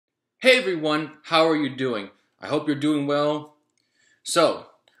Hey everyone, how are you doing? I hope you're doing well. So,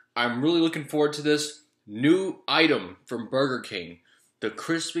 I'm really looking forward to this new item from Burger King, the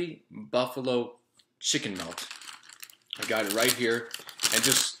Crispy Buffalo Chicken Melt. I got it right here, and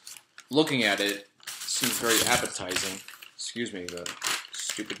just looking at it seems very appetizing. Excuse me, the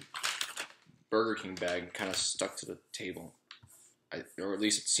stupid Burger King bag kind of stuck to the table. Or at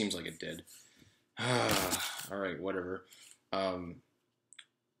least it seems like it did. Alright, whatever.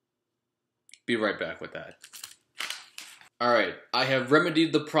 Be right back with that. Alright, I have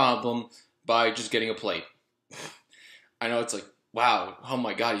remedied the problem by just getting a plate. I know it's like, wow, oh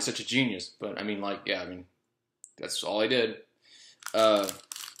my god, he's such a genius. But I mean, that's all I did.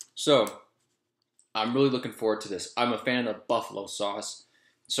 So, I'm really looking forward to this. I'm a fan of buffalo sauce.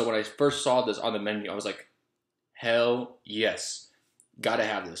 So when I first saw this on the menu, I was like, hell yes. Gotta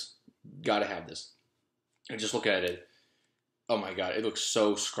have this. Gotta have this. And just look at it. Oh my god, it looks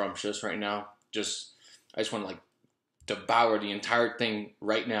so scrumptious right now. I just want to devour the entire thing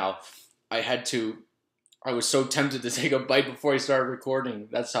right now. I was so tempted to take a bite before I started recording.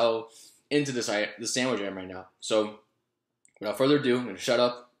 That's how into the sandwich I am right now. So, without further ado, I'm going to shut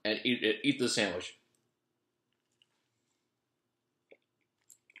up and eat the sandwich.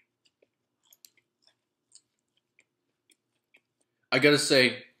 I gotta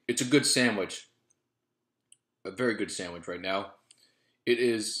say, it's a good sandwich. A very good sandwich right now. It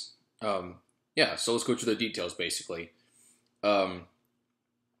is, yeah, so let's go through the details, basically. The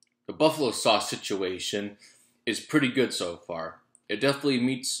buffalo sauce situation is pretty good so far. It definitely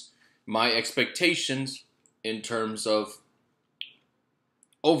meets my expectations in terms of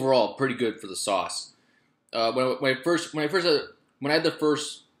overall pretty good for the sauce. When I had the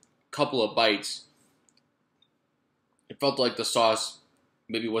first couple of bites, it felt like the sauce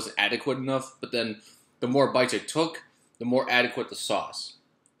maybe wasn't adequate enough, but then the more bites I took, the more adequate the sauce.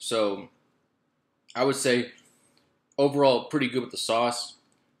 So I would say overall pretty good with the sauce.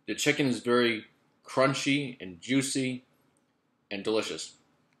 The chicken is very crunchy and juicy and delicious.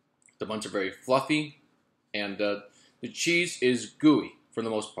 The buns are very fluffy, and the cheese is gooey for the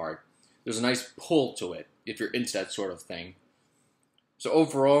most part. There's a nice pull to it if you're into that sort of thing. So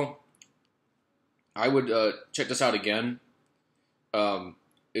overall, I would check this out again.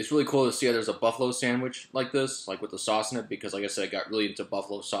 It's really cool to see how there's a buffalo sandwich like this, like with the sauce in it, because like I said, I got really into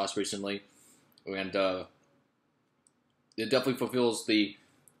buffalo sauce recently, and it definitely fulfills the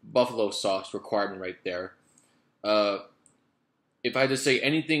buffalo sauce requirement right there. If I had to say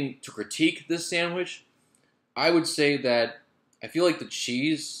anything to critique this sandwich, I would say that I feel like the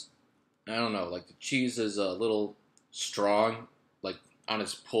cheese, I don't know, like the cheese is a little strong, like on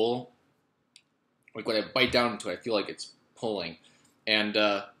its pull. Like when I bite down into it, I feel like it's pulling. And,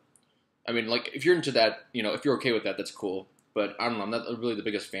 I mean, like, if you're into that, if you're okay with that, that's cool. But, I don't know, I'm not really the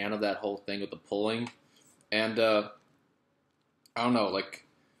biggest fan of that whole thing with the pulling. And, I don't know, like,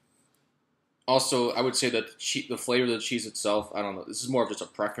 also, I would say that the flavor of the cheese itself, I don't know, this is more of just a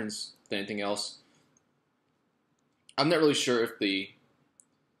preference than anything else. I'm not really sure if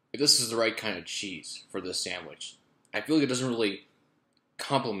this is the right kind of cheese for this sandwich. I feel like it doesn't really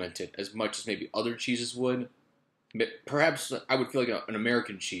complement it as much as maybe other cheeses would. Perhaps I would feel like an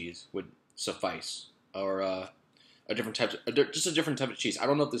American cheese would suffice, or just a different type of cheese. I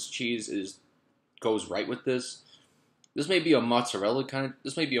don't know if this cheese goes right with this. This may be a mozzarella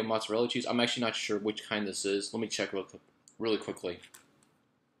cheese. I'm actually not sure which kind this is. Let me check really quickly.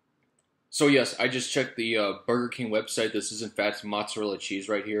 So yes, I just checked the Burger King website. This is in fact mozzarella cheese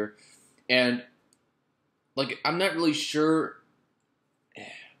right here, and like I'm not really sure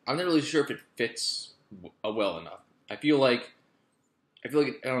if it fits well enough. I feel like I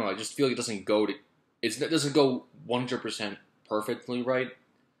don't know. I just feel like it doesn't go 100% perfectly right.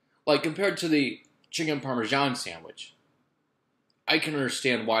 Like compared to the chicken parmesan sandwich, I can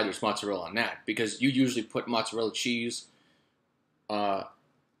understand why there's mozzarella on that, because you usually put mozzarella cheese, or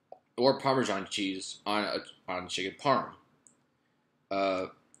Parmesan cheese on chicken parm.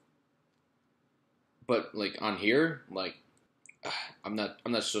 But like on here, like I'm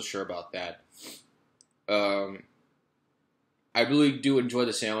not so sure about that. I really do enjoy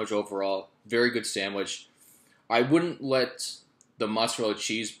the sandwich overall. Very good sandwich. I wouldn't let the mozzarella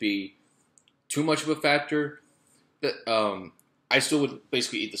cheese be too much of a factor. I still would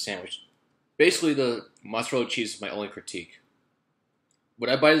basically eat the sandwich. Basically, the mozzarella cheese is my only critique. Would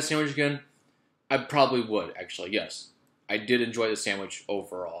I buy the sandwich again? I probably would, actually, yes. I did enjoy the sandwich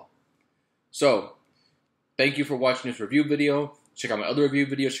overall. So, thank you for watching this review video. Check out my other review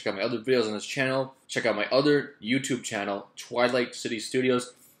videos. Check out my other videos on this channel. Check out my other YouTube channel, Twilight City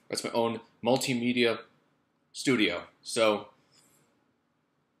Studios. That's my own multimedia studio. So,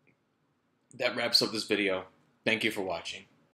 that wraps up this video. Thank you for watching.